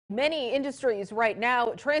Many industries right now,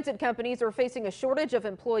 transit companies are facing a shortage of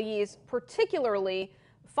employees, particularly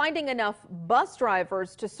finding enough bus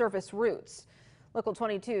drivers to service routes. Local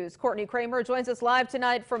 22's Courtney Kramer joins us live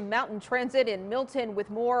tonight from Mountain Transit in Milton with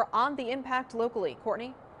more on the impact locally.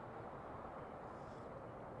 Courtney?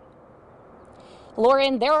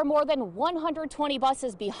 Lauren, there are more than 120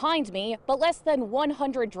 buses behind me, but less than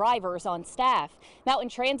 100 drivers on staff. Mountain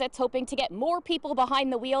Transit's hoping to get more people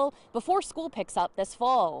behind the wheel before school picks up this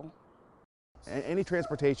fall. Any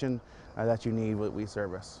transportation that you need, we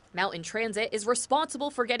service. Mountain Transit is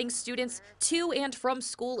responsible for getting students to and from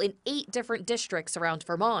school in 8 different districts around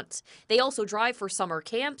Vermont. They also drive for summer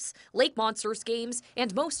camps, Lake Monsters games,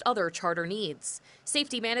 and most other charter needs.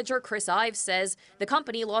 Safety manager Chris Ives says the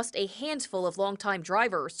company lost a handful of longtime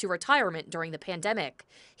drivers to retirement during the pandemic.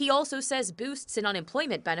 He also says boosts in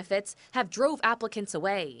unemployment benefits have drove applicants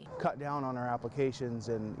away. Cut down on our applications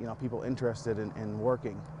and people interested in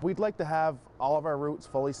working. We'd like to have all of our routes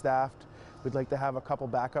fully staffed. We'd like to have a couple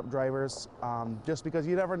backup drivers, just because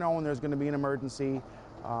you never know when there's going to be an emergency,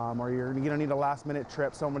 or you're going to need a last-minute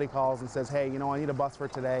trip. Somebody calls and says, hey, I need a bus for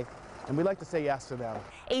today. And we'd like to say yes to them.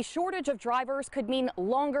 A shortage of drivers could mean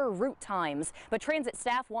longer route times, but transit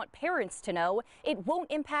staff want parents to know it won't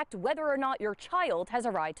impact whether or not your child has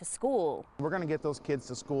a ride to school. We're going to get those kids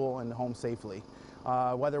to school and home safely.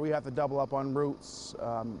 Whether we have to double up on routes,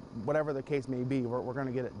 whatever the case may be, we're going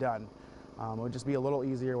to get it done. It would just be a little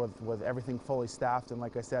easier with everything fully staffed and,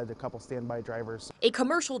 like I said, a couple standby drivers. A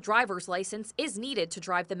commercial driver's license is needed to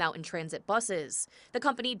drive the Mountain Transit buses. The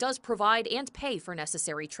company does provide and pay for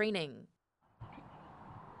necessary training.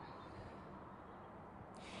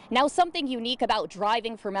 Now, something unique about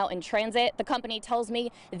driving for Mountain Transit, the company tells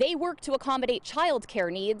me they work to accommodate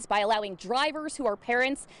childcare needs by allowing drivers who are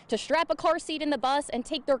parents to strap a car seat in the bus and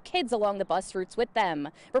take their kids along the bus routes with them.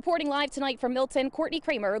 Reporting live tonight from Milton, Courtney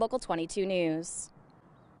Kramer, Local 22 News.